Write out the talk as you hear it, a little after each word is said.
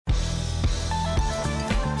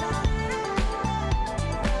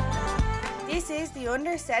is the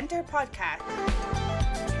Under Centre podcast.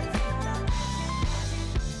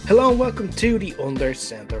 Hello and welcome to the Under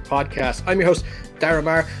Centre podcast. I'm your host, Darren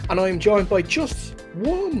Marr, and I'm joined by just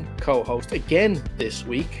one co-host again this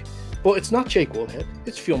week. But it's not Jake Woolhead,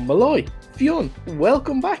 it's Fionn Malloy. Fionn,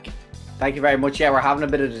 welcome back. Thank you very much. Yeah, we're having a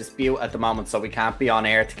bit of a dispute at the moment, so we can't be on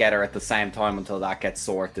air together at the same time until that gets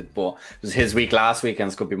sorted. But it was his week last week, and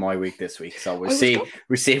it's going to be my week this week. So we'll see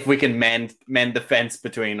if we can mend the fence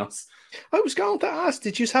between us. I was going to ask,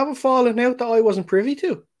 did you have a falling out that I wasn't privy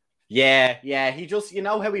to? Yeah. He just, you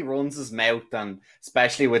know how he runs his mouth, and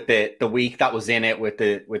especially with the week that was in it with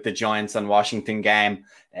the Giants and Washington game,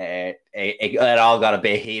 it all got a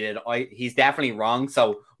bit heated. He's definitely wrong.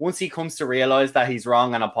 So once he comes to realize that he's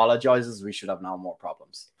wrong and apologizes, we should have no more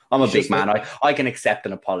problems. I'm a big man. I can accept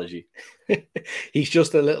an apology. He's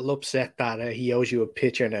just a little upset that he owes you a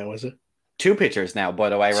pitcher now, is it? 2 pitchers now, by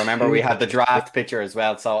the way. Remember, we had the draft pitcher as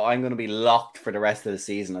well, so I'm going to be locked for the rest of the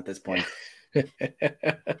season at this point.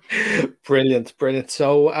 Brilliant.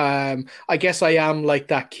 So I guess I am like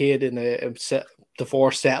that kid in a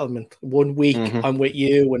divorce settlement. 1 week I'm with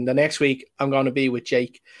you, and the next week I'm going to be with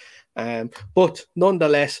Jake. But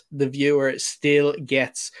nonetheless, the viewer still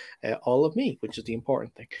gets all of me, which is the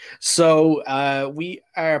important thing. So we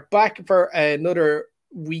are back for another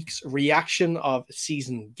week's reaction of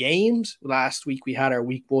season games. Last week we had our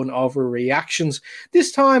week 1 overreactions.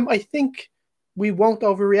 This time I think we won't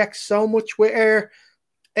overreact so much with our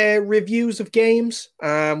reviews of games.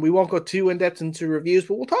 We won't go too in-depth into reviews,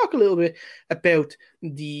 but we'll talk a little bit about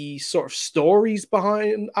the sort of stories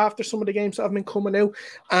behind after some of the games that have been coming out.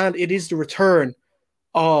 And it is the return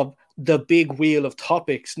of the big wheel of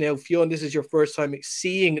topics. Now, Fionn, this is your first time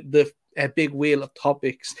seeing the big wheel of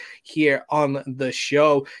topics here on the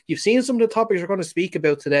show. You've seen some of the topics we're going to speak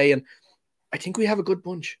about today, and I think we have a good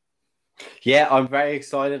bunch. Yeah, I'm very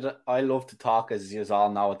excited. I love to talk, as you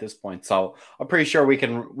all know at this point. So I'm pretty sure we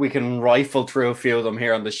can rifle through a few of them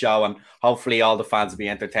here on the show, and hopefully all the fans will be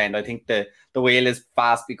entertained. I think the wheel is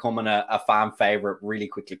fast becoming a fan favorite really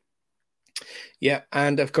quickly. Yeah,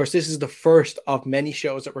 and of course, this is the first of many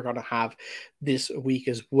shows that we're going to have this week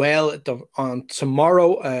as well. On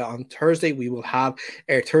tomorrow, on Thursday, we will have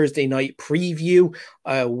our Thursday night preview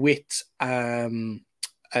with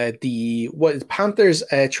the Panthers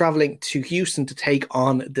traveling to Houston to take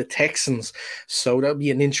on the Texans. So that'll be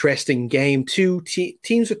an interesting game. Two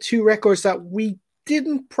teams with 2 records that we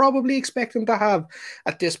didn't probably expect them to have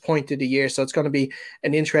at this point of the year. So it's going to be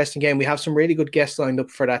an interesting game. We have some really good guests lined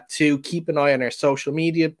up for that too. Keep an eye on our social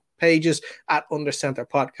media pages at Under Centre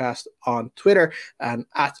Podcast on Twitter and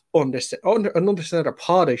at Under Centre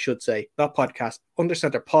Pod, I should say, not podcast, Under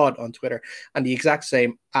Centre Pod on Twitter, and the exact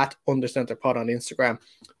same at Under Centre Pod on Instagram.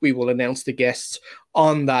 We will announce the guests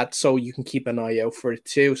on that, so you can keep an eye out for it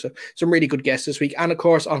too. So some really good guests this week. And of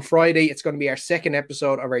course, on Friday, it's going to be our second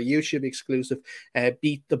episode of our YouTube exclusive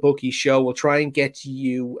Beat the Bookie show. We'll try and get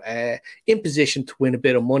you in position to win a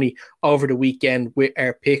bit of money over the weekend with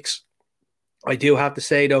our picks. I do have to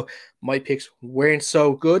say, though, my picks weren't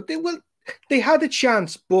so good. They had a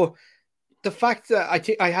chance, but the fact that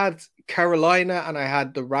I had Carolina and I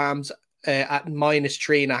had the Rams at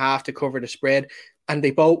 -3.5 to cover the spread, and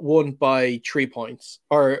they both won by 3 points.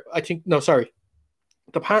 Or I think, no, sorry,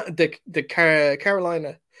 the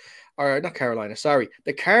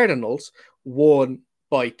Cardinals won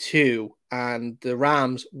by 2, and the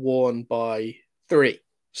Rams won by 3.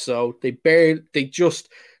 So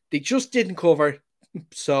they just didn't cover.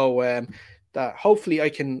 So that hopefully I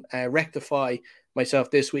can rectify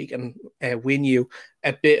myself this week and win you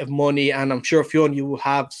a bit of money. And I'm sure, Fionn, you will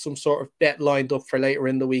have some sort of bet lined up for later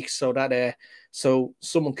in the week so that so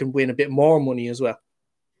someone can win a bit more money as well.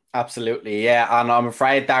 Absolutely, yeah. And I'm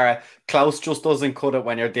afraid, Dara, close just doesn't cut it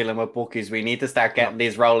when you're dealing with bookies. We need to start getting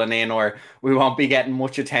these rolling in, or we won't be getting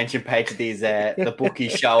much attention paid to these the bookie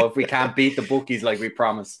show if we can't beat the bookies like we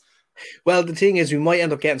promised. Well, the thing is, we might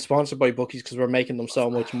end up getting sponsored by bookies because we're making them so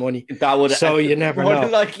much money. That would, so you never know.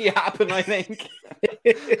 Likely happen, I think.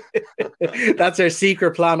 That's our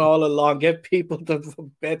secret plan all along. Get people to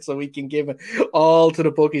bet so we can give it all to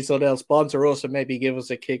the bookies so they'll sponsor us and maybe give us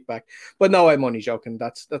a kickback. But no, I'm only joking.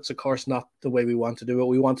 That's of course not the way we want to do it.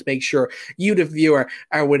 We want to make sure you, the viewer,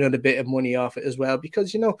 are winning a bit of money off it as well,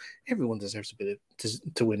 because everyone deserves a bit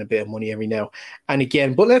to win a bit of money every now and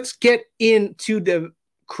again. But let's get into the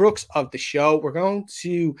crux of the show. We're going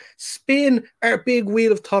to spin our big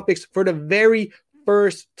wheel of topics for the very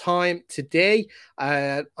first time today.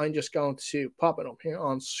 I'm just going to pop it up here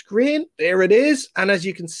on screen. There it is. And as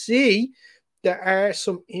you can see, there are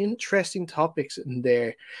some interesting topics in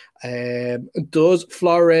there. Does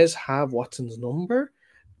Flores have Watson's number?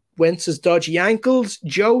 Wentz's dodgy ankles,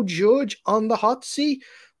 Joe Judge on the hot seat.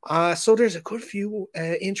 So there's a good few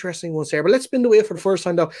interesting ones there. But let's spin the wheel for the first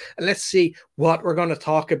time, though, and let's see what we're going to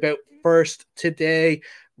talk about first today.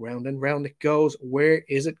 Round and round it goes. Where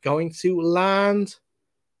is it going to land?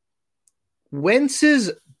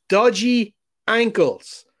 Wentz's dodgy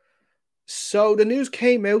ankles. So the news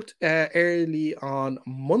came out early on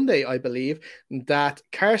Monday, I believe, that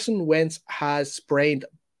Carson Wentz has sprained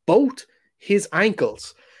both his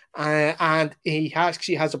ankles. And he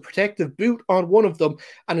actually has a protective boot on one of them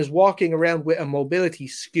and is walking around with a mobility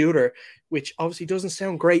scooter, which obviously doesn't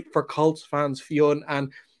sound great for Colts fans, Fionn.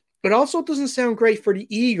 And it also doesn't sound great for the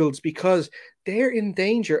Eagles because they're in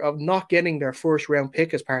danger of not getting their first round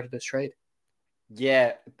pick as part of this trade.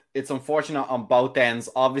 Yeah, it's unfortunate on both ends.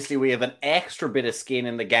 Obviously, we have an extra bit of skin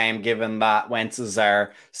in the game given that Wentz is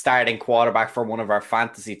our starting quarterback for one of our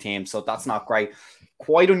fantasy teams, so that's not great.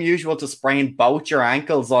 Quite unusual to sprain both your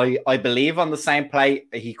ankles. I believe on the same play,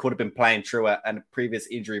 he could have been playing through a previous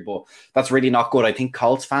injury, but that's really not good. I think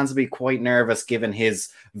Colts fans will be quite nervous given his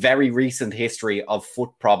very recent history of foot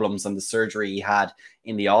problems and the surgery he had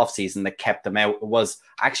in the offseason that kept him out. It was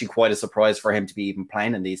actually quite a surprise for him to be even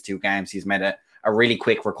playing in these two games. He's made a really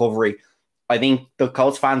quick recovery. I think the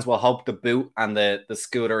Colts fans will hope the boot and the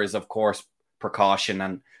scooter is, of course, precaution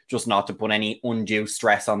and just not to put any undue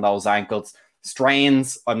stress on those ankles.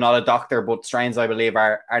 Strains, I'm not a doctor, but strains, I believe,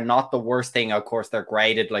 are not the worst thing. Of course, they're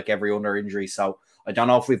graded like every other injury. So I don't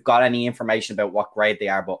know if we've got any information about what grade they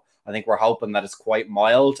are, but I think we're hoping that it's quite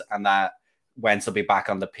mild and that Wentz will be back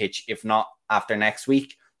on the pitch. If not after next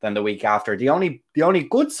week, then the week after. The only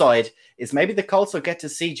good side is maybe the Colts will get to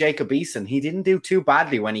see Jacob Eason. He didn't do too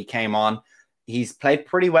badly when he came on. He's played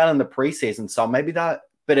pretty well in the preseason, so maybe that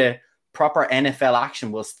bit of proper NFL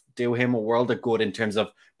action will do him a world of good in terms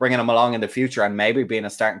of bringing him along in the future and maybe being a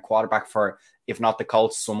starting quarterback for, if not the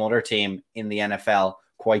Colts, some other team in the NFL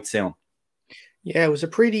quite soon. Yeah, it was a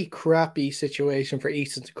pretty crappy situation for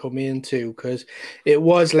Easton to come into because it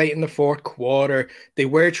was late in the fourth quarter. They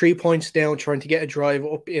were 3 points down, trying to get a drive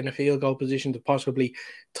up in a field goal position to possibly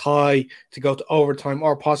tie, to go to overtime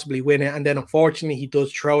or possibly win it. And then unfortunately, he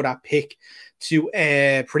does throw that pick to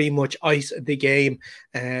pretty much ice the game.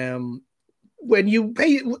 When you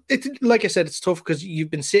pay it, like I said, it's tough because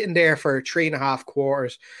you've been sitting there for 3.5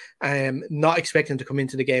 quarters, not expecting to come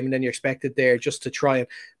into the game, and then you're expected there just to try and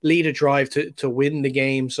lead a drive to win the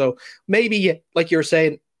game. So maybe, like you were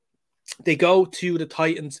saying, they go to the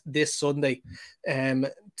Titans this Sunday,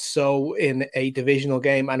 so in a divisional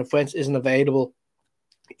game, and if Wentz isn't available,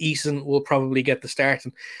 Eason will probably get the start.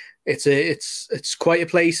 And it's quite a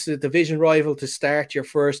place, a division rival, to start your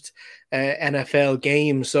first NFL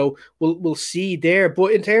game. So we'll see there.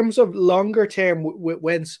 But in terms of longer term with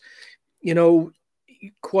Wentz,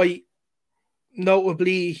 quite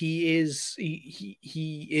notably, he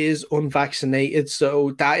is unvaccinated.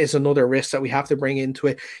 So that is another risk that we have to bring into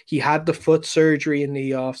it. He had the foot surgery in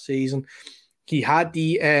the off season. He had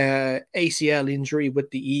the ACL injury with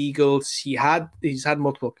the Eagles. He's had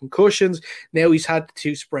multiple concussions. Now he's had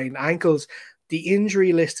 2 sprained ankles. The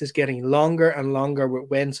injury list is getting longer and longer with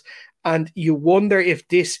Wentz. And you wonder if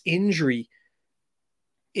this injury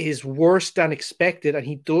is worse than expected and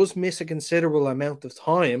he does miss a considerable amount of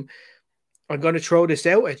time. I'm going to throw this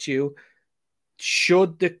out at you.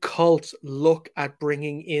 Should the Colts look at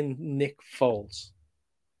bringing in Nick Foles?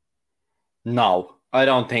 No, I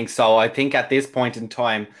don't think so. I think at this point in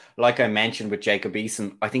time, like I mentioned with Jacob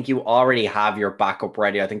Eason, I think you already have your backup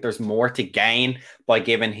ready. I think there's more to gain by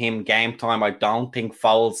giving him game time. I don't think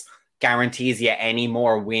Foles guarantees you any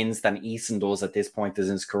more wins than Eason does at this point in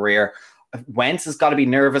his career. Wentz has got to be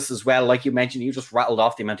nervous as well. Like you mentioned, you just rattled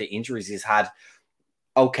off the amount of injuries he's had.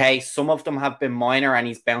 Okay, some of them have been minor and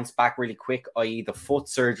he's bounced back really quick, i.e. the foot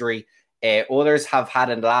surgery. Others have had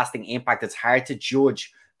a lasting impact. It's hard to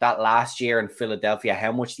judge that last year in Philadelphia,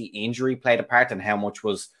 how much the injury played a part and how much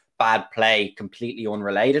was bad play, completely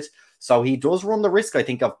unrelated. So he does run the risk, I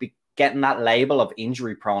think, of getting that label of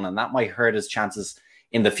injury prone, and that might hurt his chances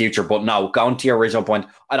in the future. But no, going to your original point,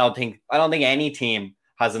 I don't think any team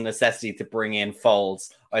has a necessity to bring in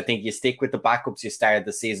Foles. I think you stick with the backups you started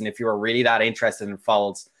the season. If you were really that interested in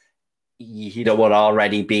Foles, he would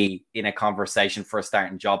already be in a conversation for a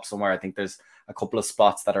starting job somewhere. I think there's a couple of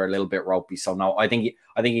spots that are a little bit ropey. So no, I think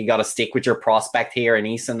you got to stick with your prospect here in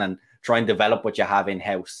Eason and try and develop what you have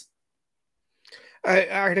in-house.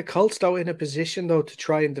 Are the Colts, though, in a position, though, to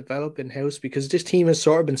try and develop in-house? Because this team has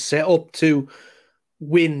sort of been set up to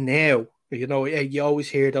win now. You know, you always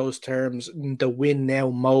hear those terms, the win now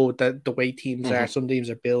mode, that the way teams are. Some teams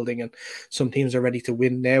are building and some teams are ready to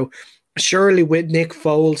win now. Surely with Nick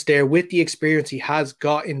Foles there, with the experience he has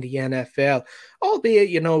got in the NFL, albeit,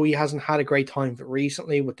 you know, he hasn't had a great time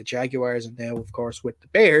recently with the Jaguars and now, of course, with the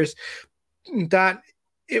Bears, that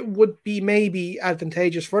it would be maybe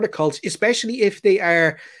advantageous for the Colts, especially if they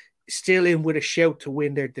are still in with a shout to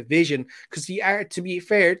win their division, because they are, to be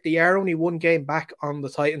fair, they are only one game back on the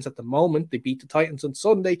Titans at the moment. They beat the Titans on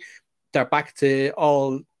Sunday. They're back to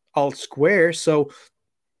all square. So,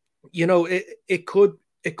 you know, it could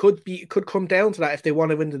come down to that. If they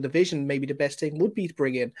want to win the division, maybe the best thing would be to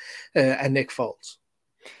bring in a Nick Foles.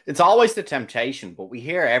 It's always the temptation, but we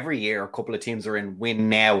hear every year a couple of teams are in win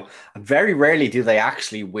now, and very rarely do they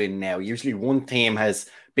actually win now. Usually one team has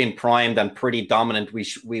been primed and pretty dominant.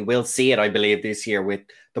 We will see it, I believe, this year with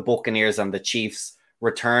the Buccaneers and the Chiefs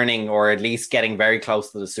returning, or at least getting very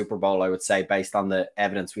close to the Super Bowl, I would say, based on the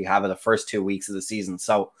evidence we have of the first 2 weeks of the season.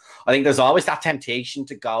 So I think there's always that temptation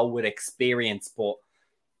to go with experience, but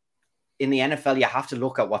in the NFL, you have to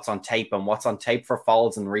look at what's on tape, and what's on tape for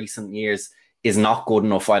Foles in recent years is not good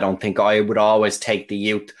enough. I don't think. I would always take the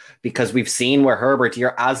youth, because we've seen where Herbert,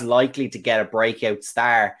 you're as likely to get a breakout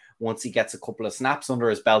star once he gets a couple of snaps under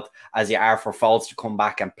his belt as you are for Foles to come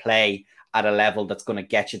back and play at a level that's going to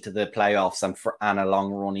get you to the playoffs and a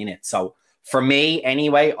long run in it. So for me,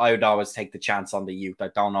 anyway, I would always take the chance on the youth. I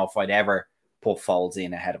don't know if I'd ever put Foles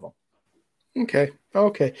in ahead of him. Okay.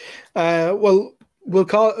 Well, we'll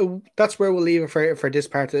call. That's where we'll leave it for this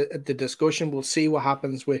part of the discussion. We'll see what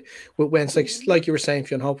happens with Wednesday. Like you were saying,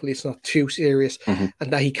 Fionn, hopefully it's not too serious, and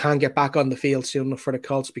that he can get back on the field soon enough for the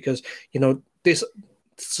Colts, because, you know, this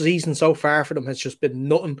season so far for them has just been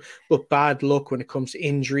nothing but bad luck when it comes to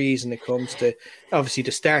injuries, and it comes to obviously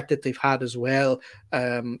the start that they've had as well.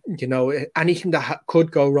 You know, anything that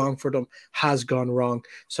could go wrong for them has gone wrong.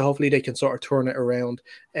 So hopefully they can sort of turn it around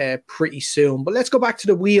pretty soon. But let's go back to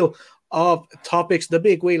the wheel of topics, the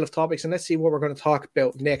big wheel of topics, and let's see what we're going to talk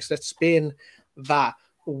about next. Let's spin that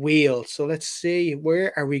wheel. So let's see,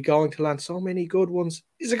 where are we going to land? So many good ones.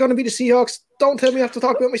 Is it going to be the Seahawks? Don't tell me I have to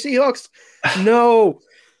talk about my Seahawks. No.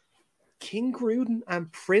 King Gruden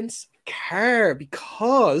and Prince Carr,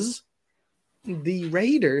 because the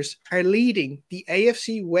Raiders are leading the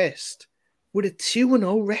AFC West with a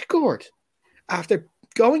 2-0 record after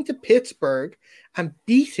going to Pittsburgh and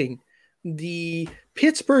beating the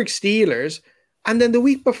Pittsburgh Steelers, and then the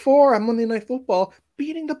week before on Monday Night Football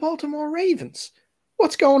beating the Baltimore Ravens.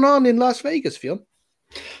 What's going on in Las Vegas, Phil?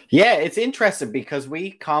 Yeah, it's interesting because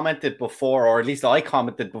we commented before, or at least I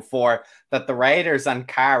commented before, that the Raiders and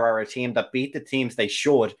Carr are a team that beat the teams they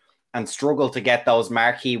should and struggle to get those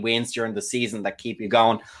marquee wins during the season that keep you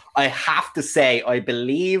going. I have to say, I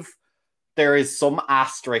believe there is some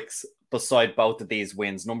asterisks beside both of these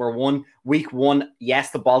wins. Number one, week one,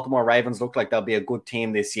 yes, the Baltimore Ravens look like they'll be a good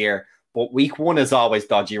team this year, but week one is always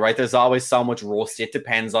dodgy, right? There's always so much rust. It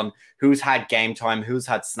depends on who's had game time, who's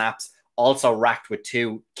had snaps. Also racked with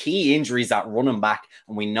two key injuries at running back,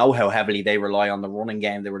 and we know how heavily they rely on the running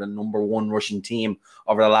game. They were the number one rushing team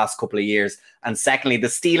over the last couple of years. And secondly, the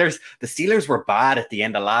Steelers were bad at the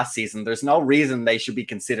end of last season. There's no reason they should be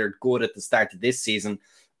considered good at the start of this season.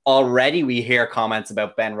 Already we hear comments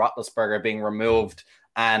about Ben Roethlisberger being removed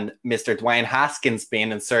and Mr. Dwayne Haskins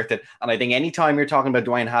being inserted. And I think anytime you're talking about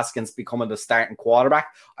Dwayne Haskins becoming the starting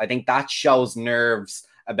quarterback, I think that shows nerves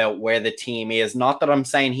about where the team is. Not that I'm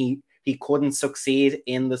saying he couldn't succeed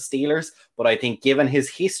in the Steelers, but I think given his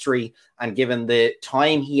history and given the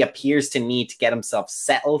time he appears to need to get himself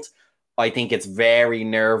settled, I think it's very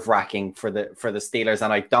nerve-wracking for the Steelers,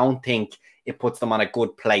 and I don't think it puts them on a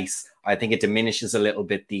good place. I think it diminishes a little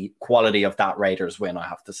bit the quality of that Raiders win, I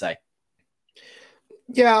have to say.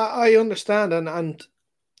 Yeah, I understand, and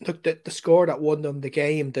look, the score that won them the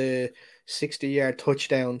game, the 60-yard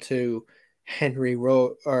touchdown to Henry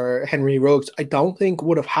Ruggs, I don't think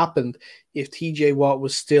would have happened if TJ Watt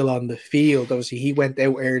was still on the field. Obviously, he went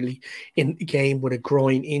out early in the game with a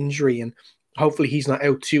groin injury, and hopefully he's not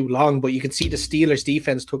out too long. But you can see the Steelers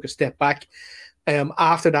defense took a step back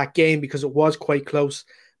after that game, because it was quite close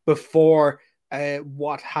before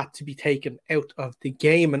Watt had to be taken out of the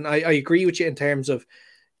game. And I agree with you in terms of,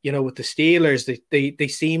 you know, with the Steelers, they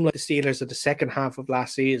seem like the Steelers of the second half of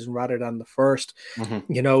last season rather than the first.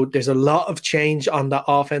 Mm-hmm. You know, there's a lot of change on the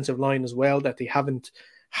offensive line as well, that they haven't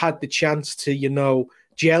had the chance to, you know,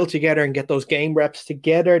 gel together and get those game reps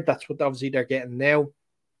together. That's what obviously they're getting now.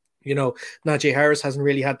 You know, Najee Harris hasn't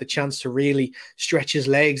really had the chance to really stretch his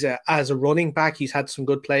legs as a running back. He's had some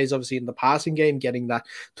good plays, obviously, in the passing game, getting that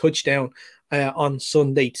touchdown on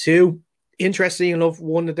Sunday too. interestingly enough,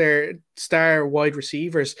 one of their star wide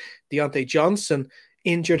receivers, Deontay Johnson,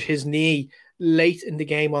 injured his knee late in the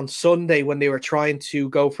game on Sunday when they were trying to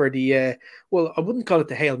go for the well, I wouldn't call it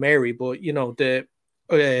the Hail Mary, but the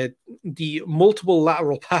multiple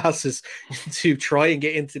lateral passes to try and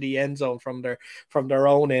get into the end zone from their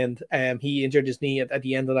own end. He injured his knee at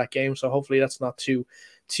the end of that game, so hopefully that's not too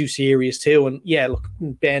serious too. And yeah, look,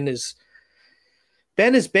 Ben is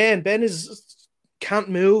can't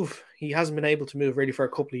move. He hasn't been able to move really for a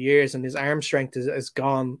couple of years, and his arm strength has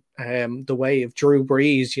gone the way of Drew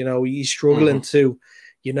Brees. He's struggling to,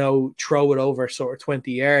 throw it over sort of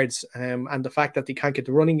 20 yards. And the fact that they can't get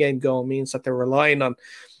the running game going means that they're relying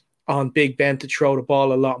on Big Ben to throw the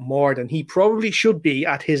ball a lot more than he probably should be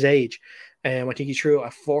at his age. I think he threw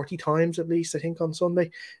it 40 times at least, I think, on Sunday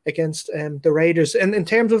against the Raiders. And in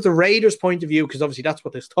terms of the Raiders' point of view, because obviously that's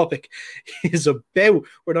what this topic is about,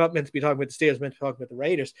 we're not meant to be talking about the Steelers, we're meant to be talking about the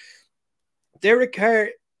Raiders. Derek Carr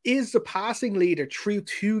is the passing leader through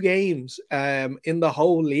 2 games in the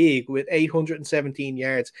whole league with 817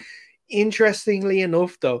 yards. Interestingly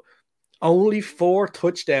enough, though, only 4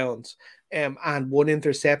 touchdowns and 1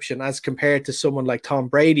 interception as compared to someone like Tom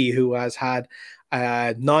Brady, who has had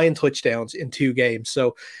 9 touchdowns in 2 games.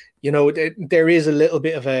 So, there is a little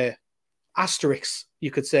bit of a asterisk,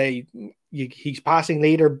 you could say. He's passing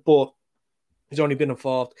leader, but he's only been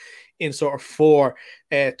involved in sort of 4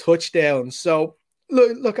 touchdowns. So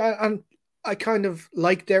look, I kind of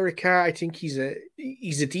like Derek Carr. I think he's a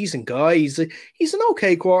decent guy. He's an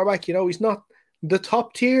okay quarterback. He's not the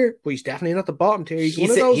top tier, but he's definitely not the bottom tier.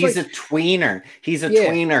 He's a tweener. He's a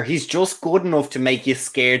tweener. He's just good enough to make you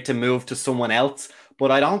scared to move to someone else. But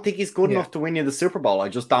I don't think he's good enough to win you the Super Bowl. I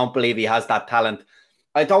just don't believe he has that talent.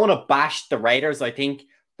 I don't want to bash the Raiders. I think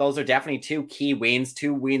those are definitely 2 key wins,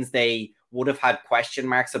 2 wins they would have had question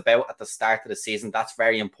marks about at the start of the season. That's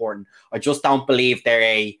very important. I just don't believe they're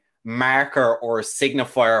a marker or a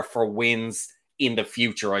signifier for wins in the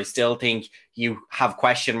future. I still think you have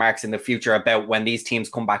question marks in the future about when these teams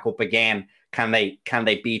come back up again. Can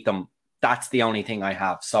they beat them? That's the only thing I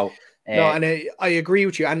have. So no, and I agree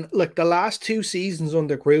with you. And look, the last 2 seasons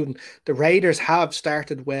under Gruden, the Raiders have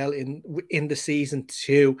started well in the season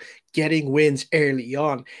too, getting wins early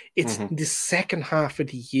on. It's the second half of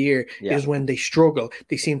the year is when they struggle.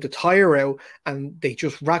 They seem to tire out and they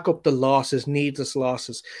just rack up the losses, needless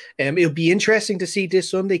losses. It'll be interesting to see this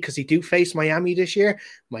Sunday because they do face Miami this year.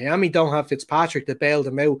 Miami don't have Fitzpatrick to bail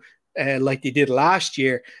them out like they did last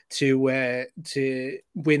year to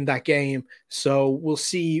win that game. So we'll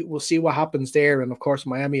see what happens there. And of course,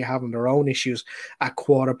 Miami are having their own issues at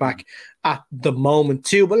quarterback at the moment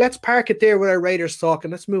too. But let's park it there with our Raiders talk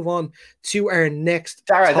and let's move on to our next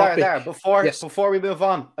topic. Dara, before we move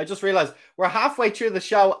on, I just realized we're halfway through the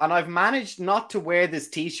show and I've managed not to wear this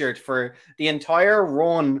t-shirt for the entire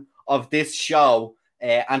run of this show.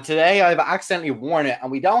 And today I've accidentally worn it and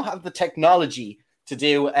we don't have the technology to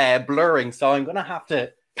do blurring, so I'm gonna have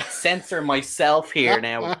to censor myself here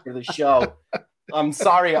now for the show. I'm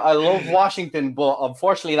sorry, I love Washington, but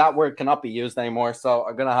unfortunately that word cannot be used anymore, so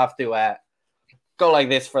I'm gonna have to go like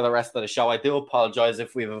this for the rest of the show. I do apologize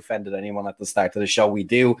if we've offended anyone at the start of the show. We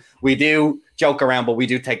do joke around, but we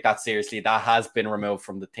do take that seriously. That has been removed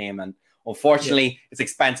from the team, and unfortunately it's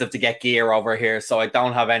expensive to get gear over here, so I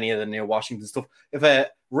don't have any of the new Washington stuff. If a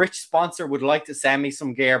rich sponsor would like to send me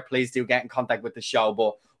some gear, please do get in contact with the show,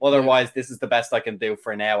 but otherwise this is the best I can do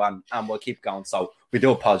for now, and we'll keep going, so we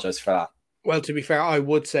do apologize for that. Well, to be fair, I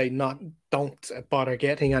would say don't bother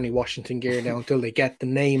getting any Washington gear now until they get the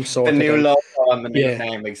name sorted. The new logo and the new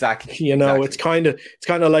name, exactly. Exactly. It's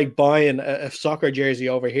kind of like buying a soccer jersey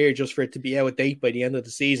over here just for it to be out of date by the end of the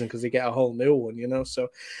season because they get a whole new one, So,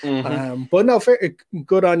 but no, fair,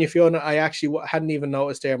 good on you, Fiona. I actually hadn't even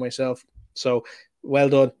noticed there myself. So well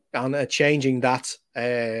done on changing that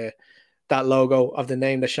logo of the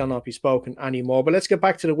name that shall not be spoken anymore. But let's get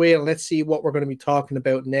back to the wheel and let's see what we're going to be talking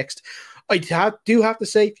about next. I do have to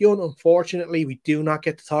say, Fiona, unfortunately, we do not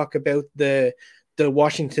get to talk about the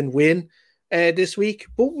Washington win this week,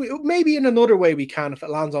 but maybe in another way we can if it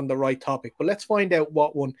lands on the right topic. But let's find out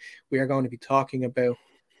what one we are going to be talking about.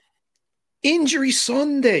 Injury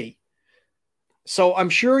Sunday. So I'm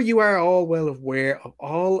sure you are all well aware of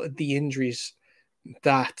all of the injuries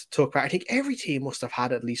that took part. I think every team must have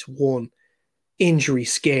had at least one injury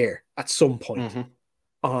scare at some point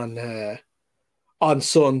on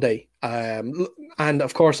Sunday. And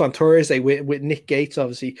of course on Thursday with Nick Gates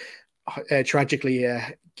obviously tragically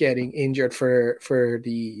getting injured for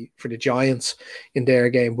the Giants in their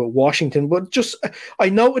game with Washington. But just I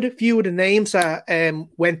noted a few of the names that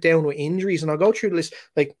went down with injuries, and I'll go through the list.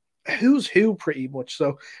 Like who's who pretty much.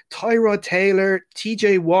 So Tyrod Taylor,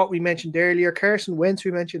 TJ Watt we mentioned earlier, Carson Wentz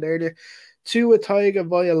we mentioned earlier, Tua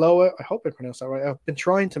Tagovailoa. I hope I pronounced that right. I've been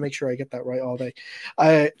trying to make sure I get that right all day.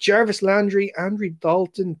 Jarvis Landry, Andrew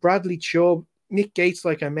Dalton, Bradley Chubb, Nick Gates,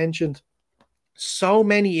 like I mentioned. So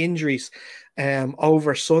many injuries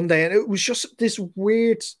over Sunday, and it was just this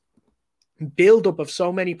weird build-up of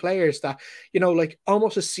so many players that, like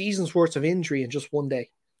almost a season's worth of injury in just one day.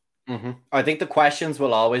 Mm-hmm. I think the questions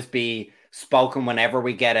will always be spoken whenever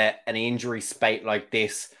we get an injury spate like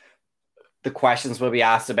this. The questions will be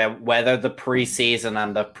asked about whether the preseason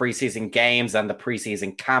and the preseason games and the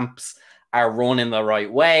preseason camps are run in the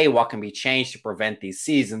right way, what can be changed to prevent these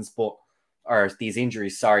these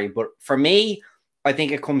injuries, sorry. But for me, I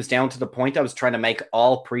think it comes down to the point I was trying to make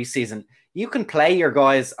all preseason. You can play your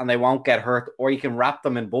guys and they won't get hurt, or you can wrap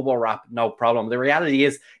them in bubble wrap, no problem. The reality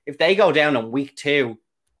is, if they go down in week 2,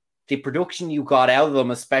 the production you got out of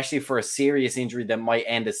them, especially for a serious injury that might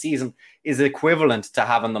end a season, is equivalent to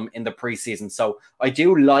having them in the preseason. So I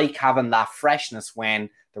do like having that freshness when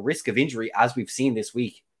the risk of injury, as we've seen this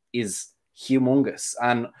week, is humongous.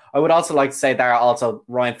 And I would also like to say there also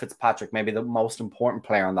Ryan Fitzpatrick, maybe the most important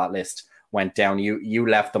player on that list, went down. You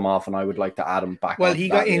left them off, and I would like to add him back. Well, he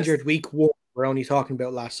got injured week 1. We're only talking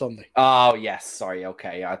about last Sunday. Oh yes, sorry.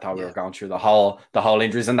 Okay, I thought we were going through the whole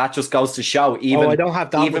injuries, and that just goes to show. I don't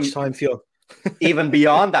have that much time, Phil. Even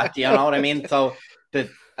beyond that, you know what I mean? So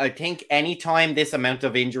I think anytime this amount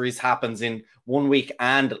of injuries happens in 1 week,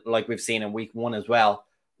 and like we've seen in week 1 as well,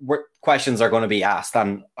 questions are going to be asked.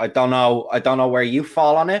 And I don't know where you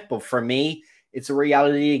fall on it, but for me, it's a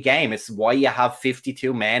reality game. It's why you have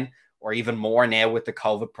 52 men or even more now with the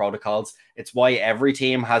COVID protocols. It's why every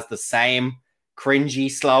team has the same cringy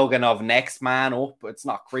slogan of next man up. It's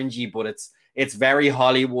not cringy, but it's very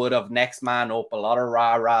Hollywood of next man up, a lot of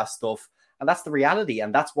rah-rah stuff. And that's the reality.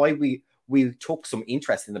 And that's why we took some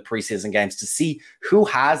interest in the preseason games to see who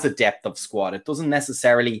has a depth of squad. It doesn't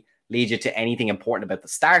necessarily lead you to anything important about the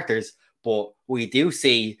starters, but we do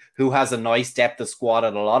see who has a nice depth of squad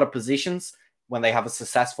at a lot of positions when they have a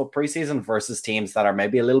successful preseason versus teams that are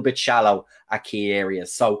maybe a little bit shallow at key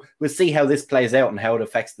areas. So we'll see how this plays out and how it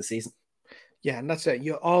affects the season. Yeah, and that's it.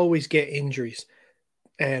 You always get injuries.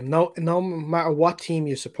 No matter what team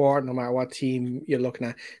you support, no matter what team you're looking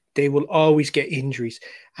at, they will always get injuries.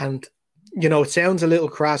 And, it sounds a little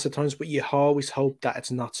crass at times, but you always hope that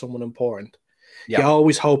it's not someone important. Yeah. You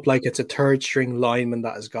always hope like it's a third string lineman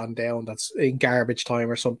that has gone down, that's in garbage time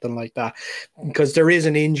or something like that. Because there is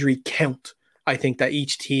an injury count, I think, that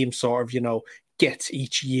each team sort of, gets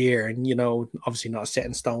each year. And, obviously not set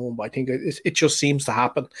in stone, but I think it just seems to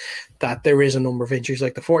happen that there is a number of injuries.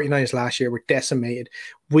 Like the 49ers last year were decimated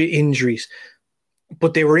with injuries,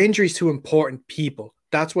 but they were injuries to important people.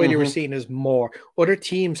 That's why they were seen as more. Other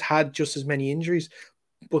teams had just as many injuries,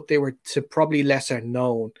 but they were to probably lesser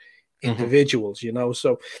known individuals,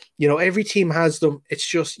 So, every team has them. It's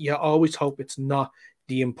just, you always hope it's not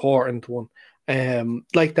the important one.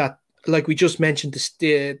 Like that, like we just mentioned,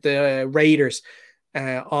 the Raiders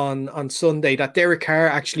on Sunday, that Derek Carr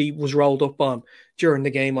actually was rolled up on during the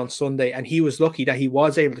game on Sunday, and he was lucky that he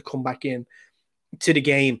was able to come back in to the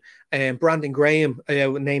game. Brandon Graham, a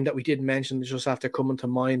name that we didn't mention, just after coming to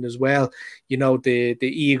mind as well. The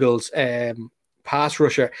Eagles pass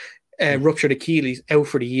rusher ruptured Achilles, out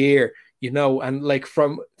for the year. And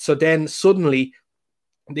so then suddenly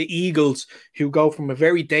the Eagles, who go from a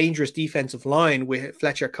very dangerous defensive line with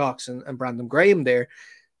Fletcher Cox and Brandon Graham there,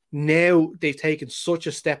 now they've taken such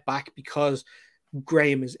a step back because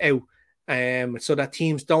Graham is out. So that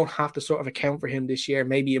teams don't have to sort of account for him this year.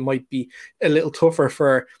 Maybe it might be a little tougher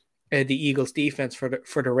for the Eagles defense for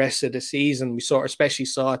the rest of the season. We especially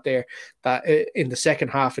saw it there that in the second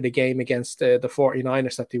half of the game against the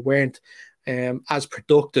 49ers, that they weren't as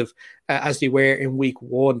productive as they were in week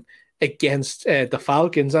 1 against the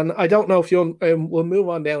Falcons. And I don't know if we'll move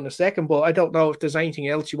on down in a second, but I don't know if there's anything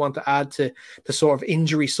else you want to add to the sort of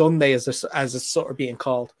injury Sunday as it's sort of being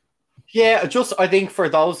called. Yeah, I think for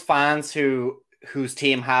those fans whose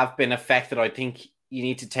team have been affected, I think you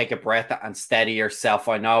need to take a breath and steady yourself.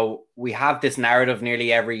 I know we have this narrative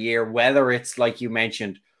nearly every year, whether it's like you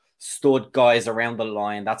mentioned, stud guys around the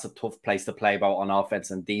line. That's a tough place to play about on offense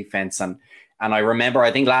and defense. And I remember,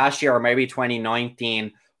 I think last year or maybe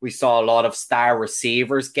 2019, we saw a lot of star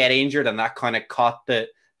receivers get injured, and that kind of caught the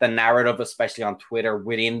narrative, especially on Twitter,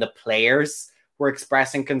 within the players were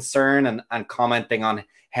expressing concern and commenting on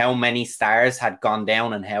how many stars had gone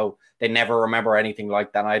down and how they never remember anything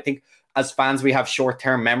like that. And I think as fans, we have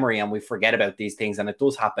short-term memory and we forget about these things, and it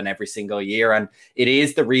does happen every single year. And it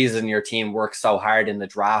is the reason your team works so hard in the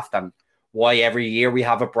draft and why every year we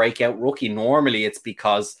have a breakout rookie. Normally it's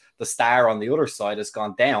because the star on the other side has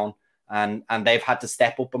gone down and they've had to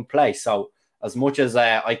step up and play. So as much as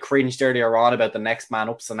I cringed earlier on about the next man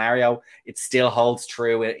up scenario, it still holds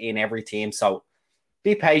true in every team. So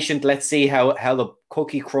be patient. Let's see how the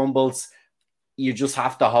cookie crumbles. You just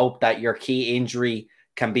have to hope that your key injury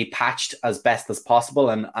can be patched as best as possible,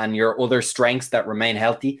 and your other strengths that remain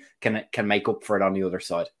healthy can make up for it on the other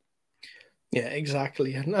side. Yeah,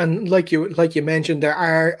 exactly. And like you mentioned, there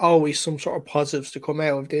are always some sort of positives to come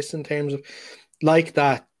out of this in terms of like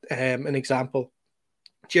that. An example,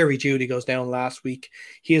 Jerry Jeudy goes down last week.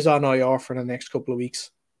 He is on IR for the next couple of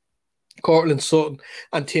weeks. Cortland Sutton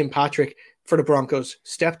and Tim Patrick for the Broncos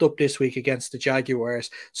stepped up this week against the Jaguars,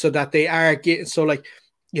 so that they are getting, so like,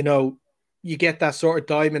 you know, you get that sort of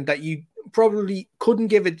diamond that you probably couldn't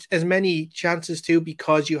give it as many chances to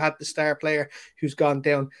because you had the star player who's gone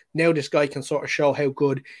down. Now this guy can sort of show how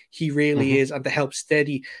good he really is, and to help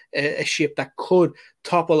steady a ship that could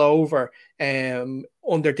topple over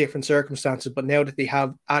under different circumstances. But now that they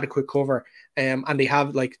have adequate cover, and they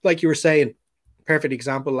have, like you were saying, perfect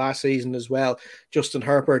example last season as well. Justin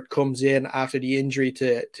Herbert comes in after the injury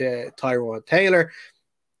to Tyrod Taylor,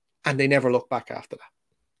 and they never look back after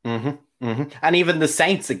that. And even the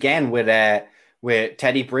Saints again with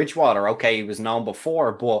Teddy Bridgewater. Okay, he was known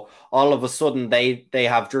before, but all of a sudden they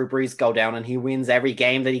have Drew Brees go down and he wins every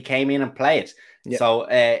game that he came in and played. Yeah. So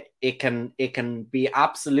it can be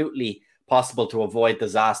absolutely possible to avoid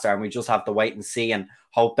disaster, and we just have to wait and see and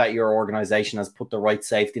hope that your organization has put the right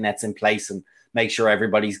safety nets in place and make sure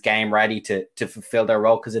everybody's game ready to fulfill their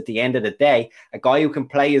role. Because at the end of the day, a guy who can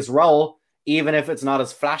play his role, even if it's not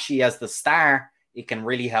as flashy as the star, it can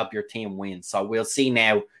really help your team win. So we'll see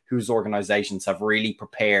now whose organizations have really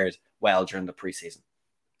prepared well during the preseason.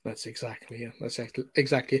 That's exactly it. That's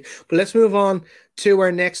exactly it. But let's move on to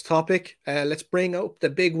our next topic. Let's bring up the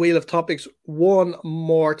big wheel of topics one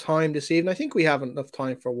more time this evening. I think we have enough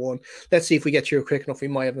time for one. Let's see if we get through quick enough. We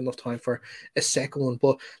might have enough time for a second one.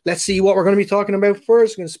 But let's see what we're going to be talking about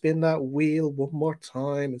first. I'm going to spin that wheel one more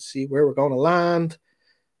time and see where we're going to land.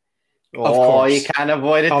 Oh, you can't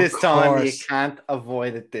avoid it this time. You can't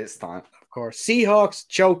avoid it this time. Of course. Seahawks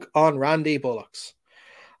choke on Randy Bullocks.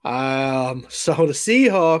 So the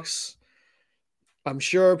Seahawks, I'm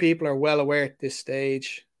sure people are well aware at this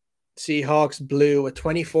stage, Seahawks blew a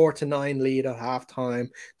 24-9 lead at halftime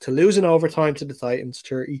to lose in overtime to the Titans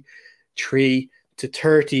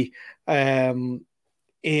 33-30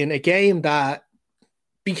 in a game that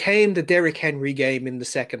became the Derrick Henry game in the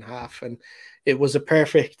second half. And it was a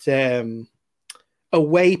perfect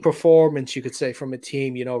away performance, you could say, from a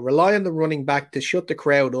team, you know, rely on the running back to shut the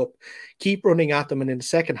crowd up, keep running at them, and in the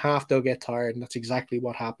second half they'll get tired, and that's exactly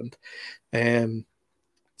what happened. Seahawks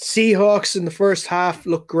in the first half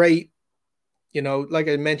looked great, you know, like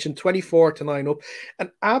I mentioned, 24-9 up, and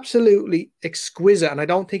absolutely exquisite, and I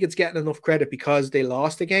don't think it's getting enough credit because they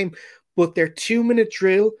lost the game, but their 2-minute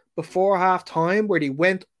drill before halftime where they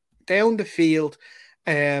went down the field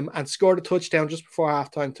and scored a touchdown just before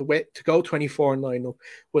halftime to go 24-9 up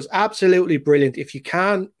was absolutely brilliant. If you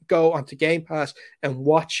can go onto Game Pass and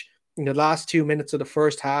watch in the last 2 minutes of the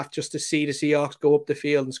first half just to see the Seahawks go up the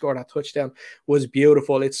field and score that touchdown was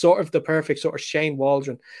beautiful. It's sort of the perfect sort of Shane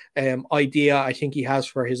Waldron idea I think he has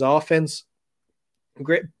for his offense.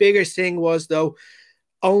 Biggest thing was, though,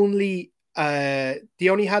 they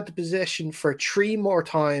only had the possession for 3 more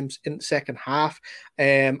times in the second half,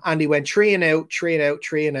 and he went 3 and out.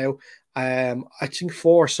 I think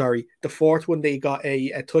 4. Sorry, the fourth one they got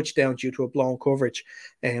a touchdown due to a blown coverage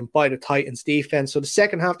by the Titans defense. So the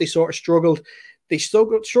second half they sort of struggled. They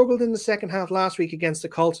struggled in the second half last week against the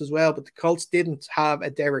Colts as well, but the Colts didn't have a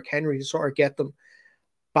Derrick Henry to sort of get them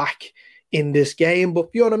back in this game.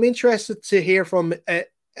 But beyond, I'm interested to hear from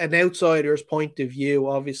an outsider's point of view.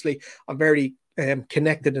 Obviously, I'm very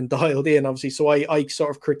connected and dialed in, obviously, so I sort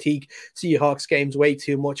of critique Seahawks games way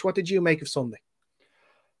too much. What did you make of Sunday?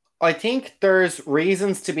 I think there's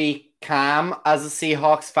reasons to be calm as a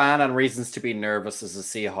Seahawks fan and reasons to be nervous as a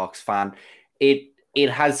Seahawks fan. It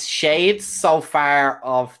has shades so far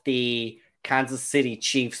of the Kansas City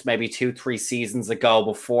Chiefs maybe 2-3 seasons ago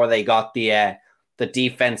before they got the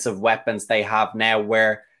defensive weapons they have now,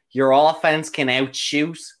 where your offense can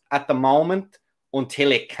outshoot at the moment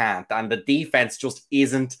until it can't. And the defense just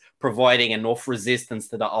isn't providing enough resistance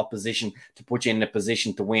to the opposition to put you in a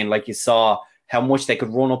position to win. Like you saw how much they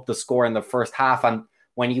could run up the score in the first half. And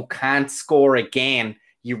when you can't score again,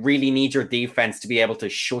 you really need your defense to be able to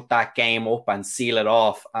shut that game up and seal it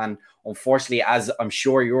off. And unfortunately, as I'm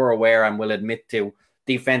sure you're aware and will admit to,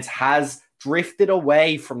 defense has drifted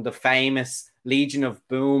away from the famous Legion of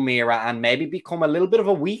Boom era and maybe become a little bit of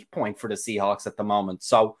a weak point for the Seahawks at the moment.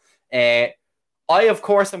 So I, of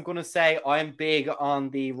course, am going to say I'm big on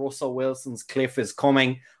the Russell Wilson's cliff is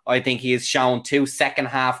coming. I think he has shown 2 second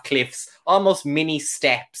half cliffs, almost mini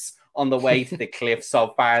steps on the way to the cliff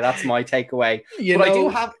so far. That's my takeaway. I do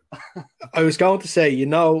have... I was going to say,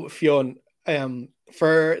 Fionn,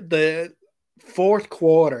 for the fourth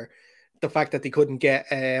quarter, the fact that they couldn't get,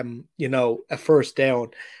 a first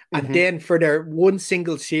down. And then for their one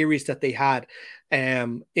single series that they had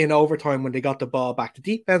in overtime when they got the ball back, the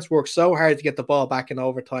defense worked so hard to get the ball back in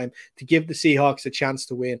overtime to give the Seahawks a chance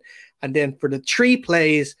to win. And then for the 3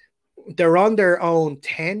 plays, they're on their own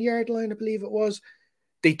 10-yard line, I believe it was.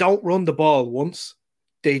 They don't run the ball once.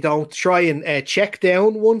 They don't try and check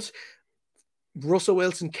down once. Russell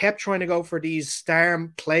Wilson kept trying to go for these star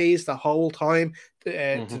plays the whole time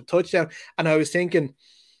to touchdown. And I was thinking,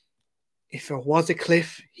 if it was a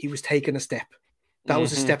cliff, he was taking a step. That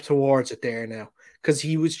was a step towards it there now. Because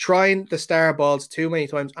he was trying the star balls too many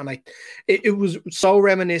times. And it was so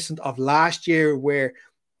reminiscent of last year where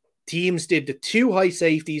teams did the 2 high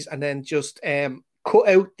safeties and then just cut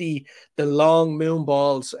out the long moon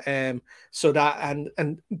balls so that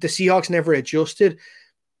and the Seahawks never adjusted.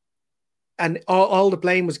 And all the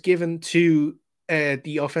blame was given to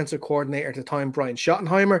the offensive coordinator at the time, Brian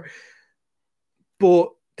Schottenheimer.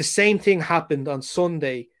 But the same thing happened on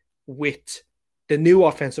Sunday with the new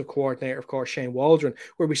offensive coordinator, of course, Shane Waldron,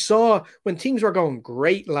 where we saw when things were going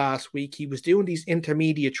great last week, he was doing these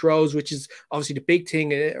intermediate throws, which is obviously the big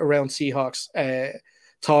thing around Seahawks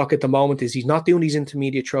talk at the moment is he's not doing these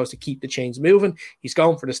intermediate throws to keep the chains moving. He's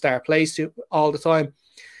going for the star plays all the time.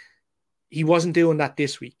 He wasn't doing that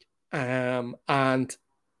this week. And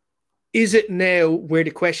is it now where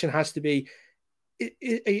the question has to be,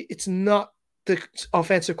 it's not the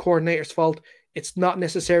offensive coordinator's fault. It's not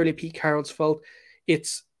necessarily Pete Carroll's fault.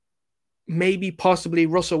 It's maybe possibly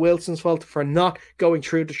Russell Wilson's fault for not going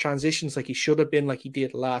through the transitions like he should have been, like he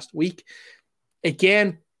did last week.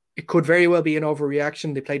 Again, it could very well be an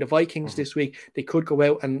overreaction. They play the Vikings this week. They could go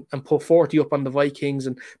out and put 40 up on the Vikings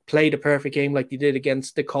and play the perfect game like they did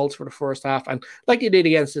against the Colts for the first half and like they did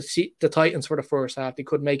against the Titans for the first half. They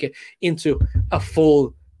could make it into a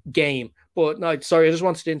full game. But no, sorry, I just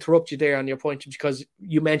wanted to interrupt you there on your point because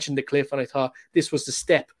you mentioned the cliff and I thought this was the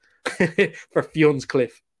step for Fionn's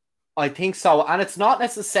cliff. I think so. And it's not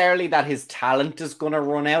necessarily that his talent is going to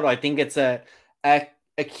run out. I think it's a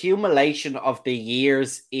accumulation of the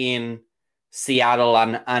years in Seattle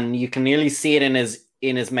and you can nearly see it in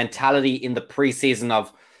his mentality in the preseason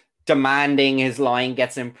of demanding his line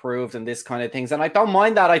gets improved and this kind of things. And I don't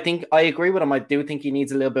mind that. I think I agree with him. I do think he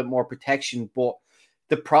needs a little bit more protection, but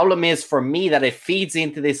the problem is for me that it feeds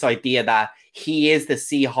into this idea that he is the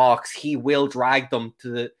Seahawks. He will drag them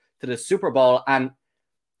to the Super Bowl. And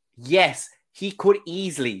yes, he could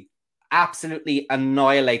easily absolutely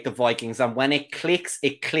annihilate the Vikings. And when it clicks,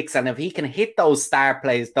 it clicks. And if he can hit those star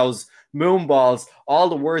plays, those moon balls, all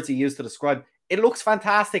the words he used to describe, it looks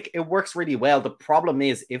fantastic. It works really well. The problem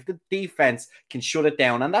is if the defense can shut it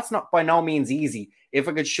down, and that's not by no means easy. If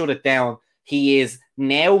it could shut it down, he is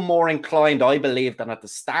now more inclined, I believe, than at the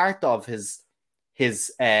start of his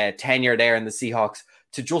tenure there in the Seahawks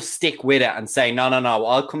to just stick with it and say, no,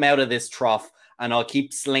 I'll come out of this trough and I'll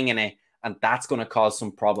keep slinging it. And that's going to cause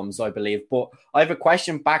some problems, I believe. But I have a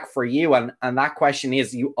question back for you. And that question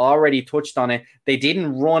is, you already touched on it. They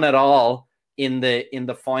didn't run at all in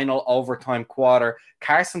the final overtime quarter.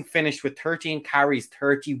 Carson finished with 13 carries,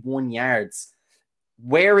 31 yards.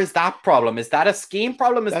 Where is that problem? Is that a scheme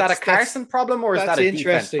problem? Is that a Carson problem? Or is that a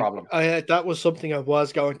defense problem? That was something I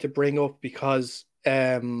was going to bring up because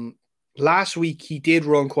last week he did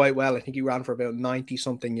run quite well. I think he ran for about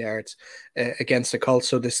 90-something yards against the Colts.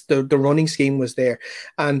 So the running scheme was there.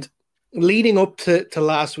 And leading up to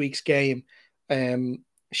last week's game,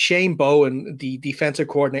 Shane Bowen, the defensive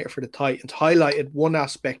coordinator for the Titans, highlighted one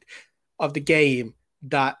aspect of the game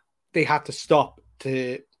that they had to stop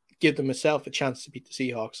to give themselves a chance to beat the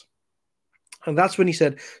Seahawks. And that's when he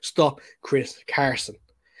said, stop Chris Carson.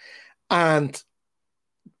 And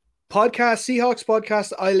Seahawks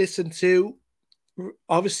podcast I listened to,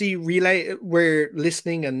 obviously were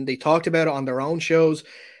listening and they talked about it on their own shows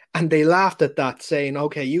and they laughed at that saying,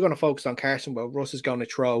 okay, you're going to focus on Carson. Well, Russ is going to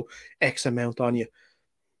throw X amount on you.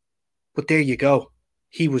 But there you go.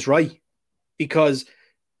 He was right. Because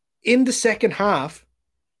in the second half,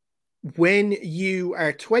 when you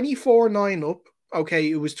are 24-9 up, okay,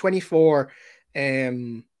 it was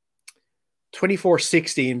 24-16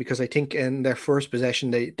 because I think in their first possession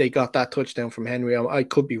they got that touchdown from Henry. I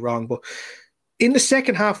could be wrong, but in the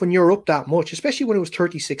second half when you're up that much, especially when it was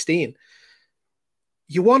 30-16,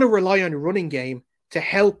 you want to rely on your running game to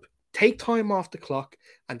help take time off the clock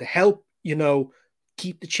and to help,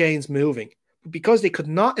 keep the chains moving. But because they could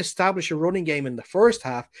not establish a running game in the first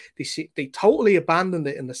half, they totally abandoned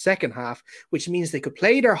it in the second half, which means they could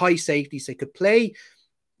play their high safeties, they could play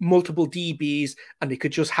multiple DBs, and they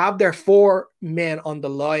could just have their 4 men on the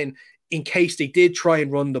line in case they did try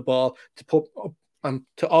and run the ball to put up and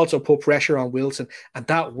to also put pressure on Wilson, and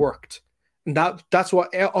that worked. And that's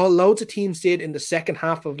what loads of teams did in the second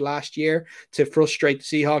half of last year to frustrate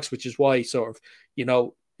the Seahawks, which is why sort of,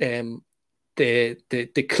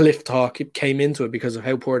 the cliff talk came into it because of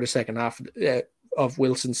how poor the second half of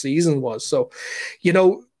Wilson's season was. So,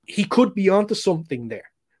 he could be onto something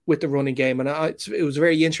there with the running game, and it was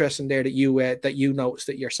very interesting there that you noticed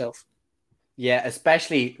it yourself. Yeah,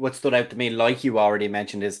 especially what stood out to me, like you already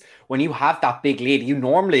mentioned, is when you have that big lead, you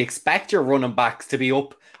normally expect your running backs to be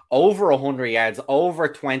up over 100 yards, over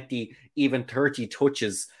 20, even 30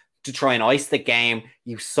 touches to try and ice the game.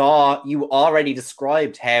 You already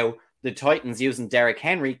described how the Titans using Derrick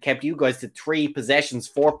Henry kept you guys to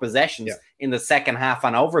 4 possessions in the second half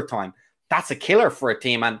and overtime. That's a killer for a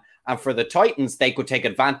team. And for the Titans, they could take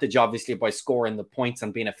advantage, obviously, by scoring the points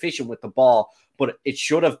and being efficient with the ball. But it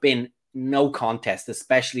should have been no contest,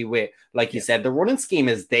 especially with, like you said, the running scheme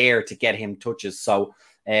is there to get him touches. So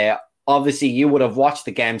obviously you would have watched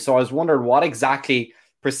the game. So I was wondering what exactly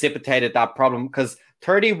precipitated that problem, because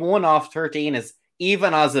 31 off 13 is,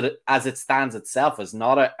 even as it stands itself, is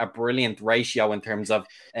not a brilliant ratio in terms of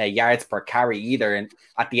yards per carry either, and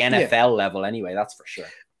at the NFL level anyway, that's for sure.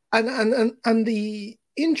 And the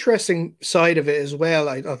interesting side of it as well,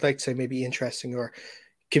 I'd like to say maybe interesting or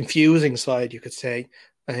confusing side, you could say,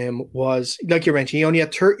 was, like you mentioned, he only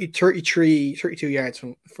had 32 yards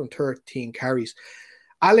from 13 carries.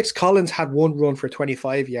 Alex Collins had 1 run for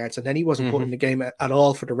 25 yards, and then he wasn't put in the game at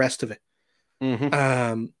all for the rest of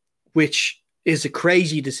it, which is a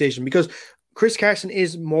crazy decision, because Chris Carson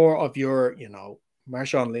is more of your,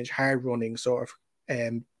 Marshawn Lynch, hard running sort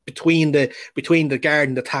of between the guard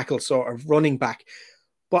and the tackle sort of running back.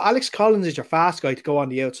 But Alex Collins is your fast guy to go on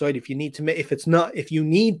the outside if you need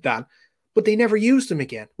that. But they never used him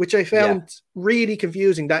again, which I found really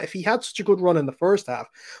confusing, that if he had such a good run in the first half,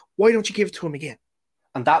 why don't you give it to him again?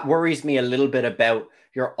 And that worries me a little bit about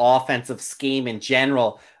your offensive scheme in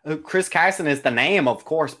general. Chris Carson is the name, of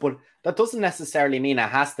course, but that doesn't necessarily mean it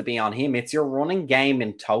has to be on him. It's your running game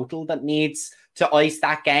in total that needs to ice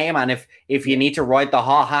that game. And if you need to ride the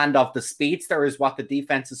hot hand of the speedster is what the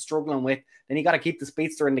defense is struggling with, then you got to keep the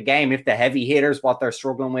speedster in the game. If the heavy hitters what they're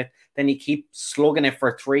struggling with, then you keep slugging it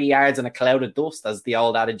for 3 yards in a cloud of dust, as the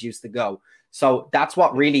old adage used to go. So that's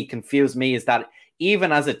what really confused me, is that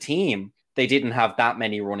even as a team, they didn't have that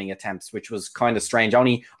many running attempts, which was kind of strange.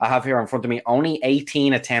 I have here in front of me, only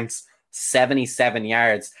 18 attempts, 77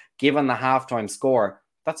 yards. Given the halftime score,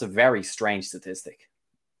 that's a very strange statistic.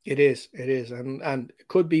 It is, and it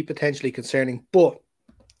could be potentially concerning. But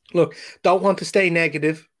look, don't want to stay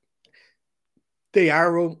negative. They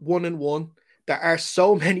are 1-1. There are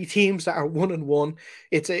so many teams that are 1-1.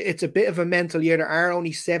 It's a bit of a mental year. There are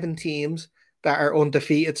only 7 teams that are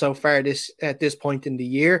undefeated so far at this point in the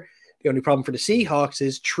year. The only problem for the Seahawks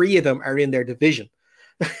is 3 of them are in their division,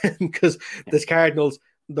 because the Cardinals,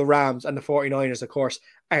 the Rams, and the 49ers, of course,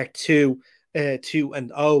 are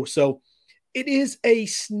 2-0. So it is a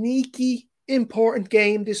sneaky important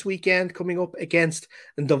game this weekend coming up against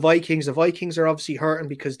the Vikings. The Vikings are obviously hurting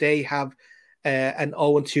because they have an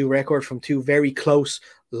 0-2 record from 2 very close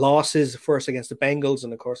losses, first against the Bengals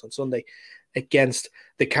and, of course, on Sunday against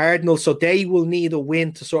the Cardinals. So they will need a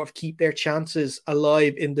win to sort of keep their chances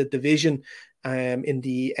alive in the division, in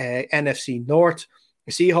the NFC North.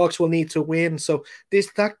 The Seahawks will need to win. So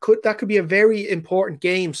that could be a very important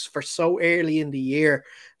game for so early in the year.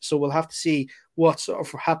 So we'll have to see what sort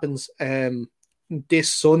of happens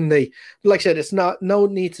this Sunday. But like I said, it's no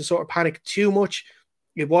need to sort of panic too much.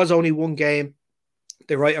 It was only one game.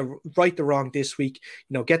 They right the wrong this week.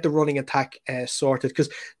 Get the running attack sorted, because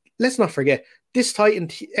let's not forget, this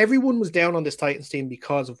everyone was down on this Titans team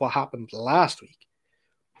because of what happened last week.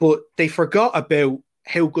 But they forgot about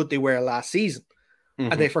how good they were last season.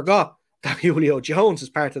 And they forgot that Julio Jones is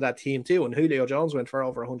part of that team too. And Julio Jones went for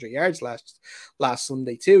over 100 yards last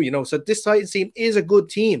Sunday too. So this Titans team is a good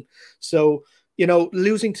team. So,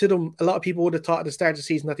 losing to them, a lot of people would have thought at the start of the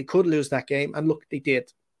season that they could lose that game. And look, they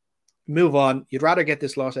did. Move on. You'd rather get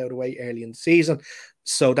this loss out of the way early in the season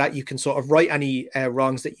so that you can sort of right any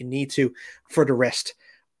wrongs that you need to for the rest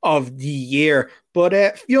of the year. But,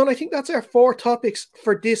 I think that's our 4 topics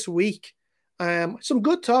for this week. Some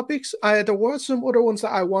good topics. There were some other ones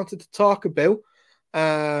that I wanted to talk about.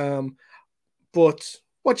 But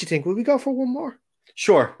what do you think? Will we go for one more?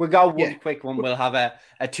 Sure, we'll go one quick one. We'll have a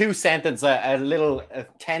 2-sentence, a little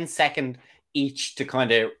 10-second each to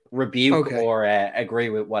kind of rebuke or agree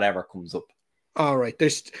with whatever comes up. All right.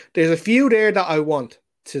 There's a few there that I want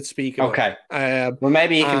to speak about. Okay. Well,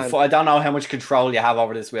 maybe you can. I don't know how much control you have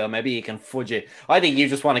over this wheel. Maybe you can fudge it. I think you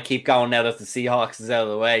just want to keep going now that the Seahawks is out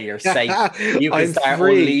of the way. You're safe. You can start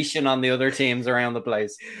unleashing on the other teams around the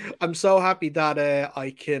place. I'm so happy that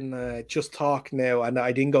I can just talk now, and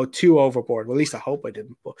I didn't go too overboard. Well, at least I hope I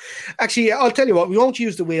didn't. But actually, I'll tell you what. We won't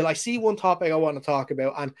use the wheel. I see one topic I want to talk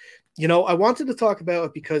about, and I wanted to talk about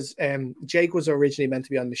it because Jake was originally meant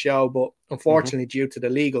to be on the show, but unfortunately, due to the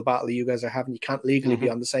legal battle you guys are having, you can't legally be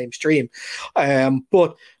on the same stream.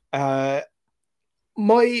 But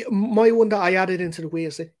my one that I added into the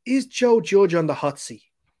wheel is Joe Judge on the hot seat?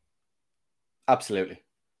 Absolutely.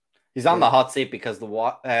 He's on the hot seat because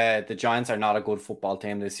the Giants are not a good football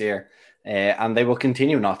team this year, and they will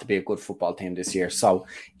continue not to be a good football team this year. So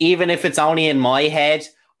even if it's only in my head,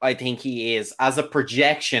 I think he is. As a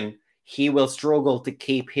projection, he will struggle to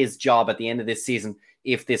keep his job at the end of this season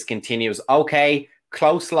if this continues. Okay,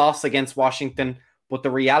 close loss against Washington, but the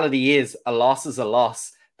reality is a loss is a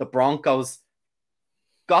loss. The Broncos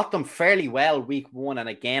got them fairly well week one. And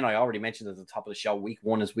again, I already mentioned at the top of the show, week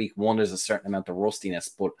one is week one. There's a certain amount of rustiness.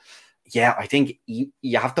 But yeah, I think you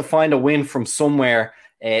have to find a win from somewhere.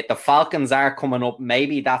 The Falcons are coming up.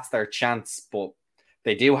 Maybe that's their chance, but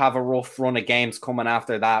they do have a rough run of games coming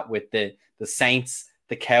after that with the Saints,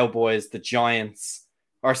 the Cowboys, the Giants,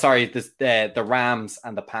 the Rams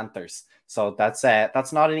and the Panthers. So that's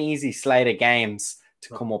not an easy slate of games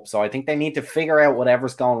to come up. So I think they need to figure out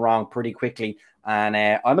whatever's going wrong pretty quickly. And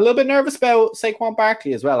I'm a little bit nervous about Saquon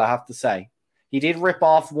Barkley as well, I have to say. He did rip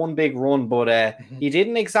off one big run, but he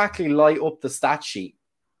didn't exactly light up the stat sheet.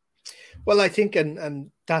 Well, I think,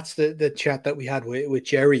 and that's the chat that we had with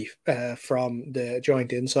Jerry from the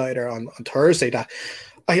Joint Insider on Thursday, that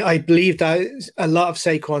I believe that a lot of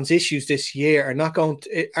Saquon's issues this year are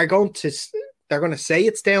going to say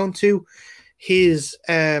it's down to his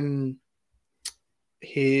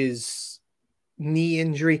knee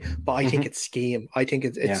injury, but I think it's scheme. I think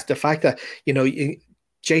it's the fact that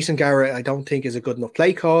Jason Garrett, I don't think is a good enough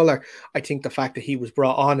play caller. I think the fact that he was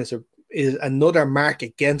brought on is another mark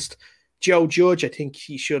against Joe Judge. I think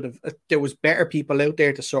he should have. There was better people out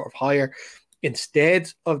there to sort of hire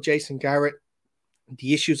instead of Jason Garrett.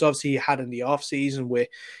 The issues obviously he had in the offseason with,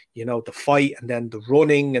 the fight and then the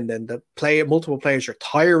running and then multiple players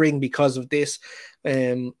retiring because of this.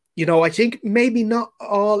 I think maybe not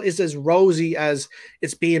all is as rosy as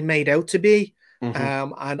it's being made out to be.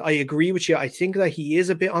 And I agree with you. I think that he is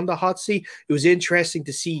a bit on the hot seat. It was interesting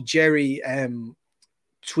to see Jerry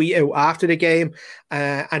tweet out after the game,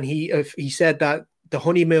 and he said that the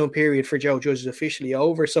honeymoon period for Joe Judge is officially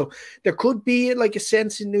over. So there could be like a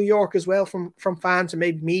sense in New York as well from fans and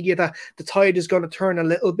maybe media that the tide is going to turn a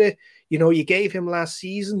little bit. You gave him last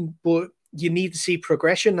season, but you need to see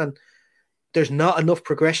progression, and there's not enough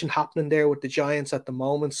progression happening there with the Giants at the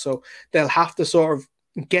moment. So they'll have to sort of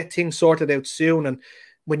get things sorted out soon. And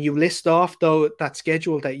when you list off, though, that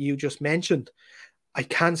schedule that you just mentioned, I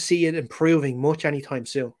can't see it improving much anytime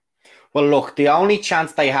soon. Well, look, the only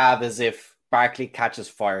chance they have is if Barkley catches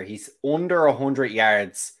fire. He's under 100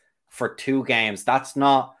 yards for 2 games. That's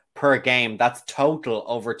not per game. That's total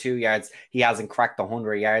over 2 yards. He hasn't cracked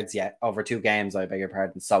 100 yards yet over 2 games, I beg your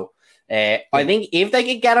pardon. So I think if they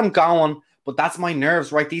could get him going, but that's my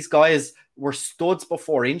nerves, right? These guys were studs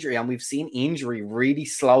before injury, and we've seen injury really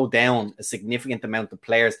slow down a significant amount of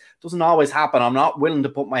players. It doesn't always happen. I'm not willing to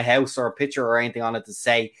put my house or a picture or anything on it to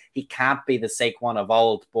say he can't be the Saquon of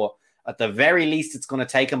old, but at the very least, it's going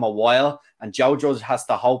to take him a while, and Joe Judge has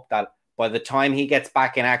to hope that by the time he gets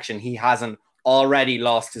back in action, he hasn't already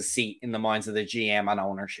lost his seat in the minds of the GM and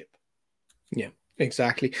ownership. Yeah.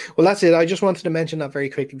 Exactly. Well, that's it. I just wanted to mention that very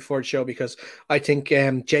quickly before the show, because I think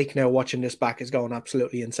Jake now watching this back is going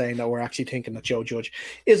absolutely insane that we're actually thinking that Joe Judge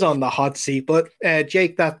is on the hot seat. But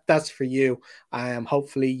Jake, that's for you.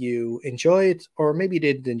 Hopefully you enjoyed, or maybe you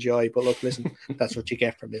didn't enjoy, but look, listen, that's what you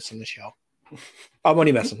get from this on the show. I'm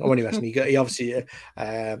only messing. He obviously,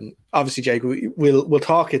 Jake, we'll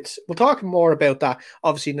talk it. We'll talk more about that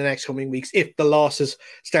obviously in the next coming weeks if the losses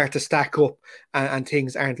start to stack up and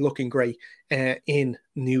things aren't looking great in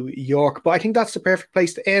New York. But I think that's the perfect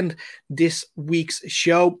place to end this week's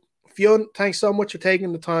show. Fionn, thanks so much for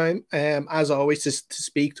taking the time, as always, to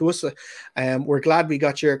speak to us. We're glad we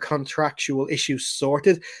got your contractual issues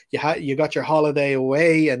sorted. You got your holiday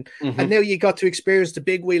away, and now you got to experience the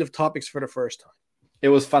big wheel of topics for the first time. It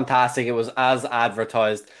was fantastic. It was as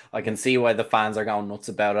advertised. I can see why the fans are going nuts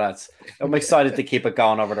about it. I'm excited to keep it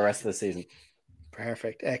going over the rest of the season.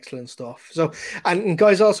 Perfect. Excellent stuff. So, and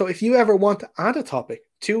guys, also, if you ever want to add a topic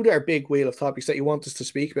to their big wheel of topics that you want us to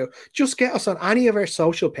speak about, just get us on any of our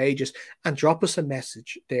social pages and drop us a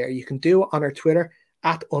message there. You can do it on our Twitter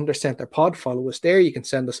at UnderCenterPod. Follow us there. You can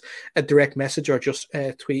send us a direct message or just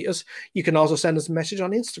tweet us. You can also send us a message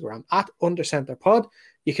on Instagram at UnderCenterPod.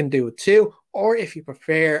 You can do it too. Or if you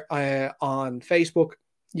prefer on Facebook,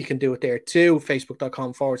 you can do it there too,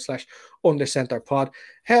 facebook.com/undercenterpod.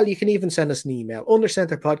 Hell, you can even send us an email,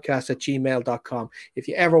 undercenterpodcast@gmail.com. If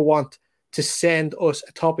you ever want to send us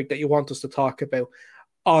a topic that you want us to talk about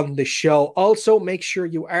on the show. Also, make sure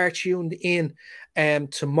you are tuned in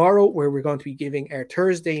tomorrow, where we're going to be giving our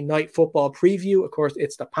Thursday night football preview. Of course,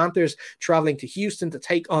 it's the Panthers traveling to Houston to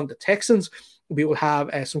take on the Texans. We will have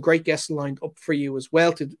some great guests lined up for you as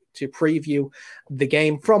well to preview the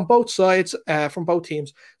game from both sides, from both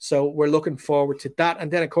teams. So we're looking forward to that.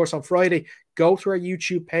 And then, of course, on Friday, go to our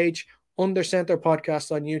YouTube page, Under Center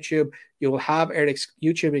Podcast on YouTube. You will have our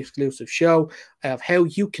YouTube exclusive show of how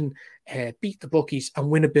you can beat the bookies and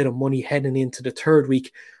win a bit of money heading into the third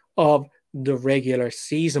week of the regular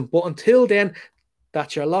season. But until then,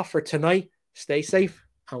 that's your lot for tonight. Stay safe,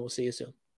 and we'll see you soon.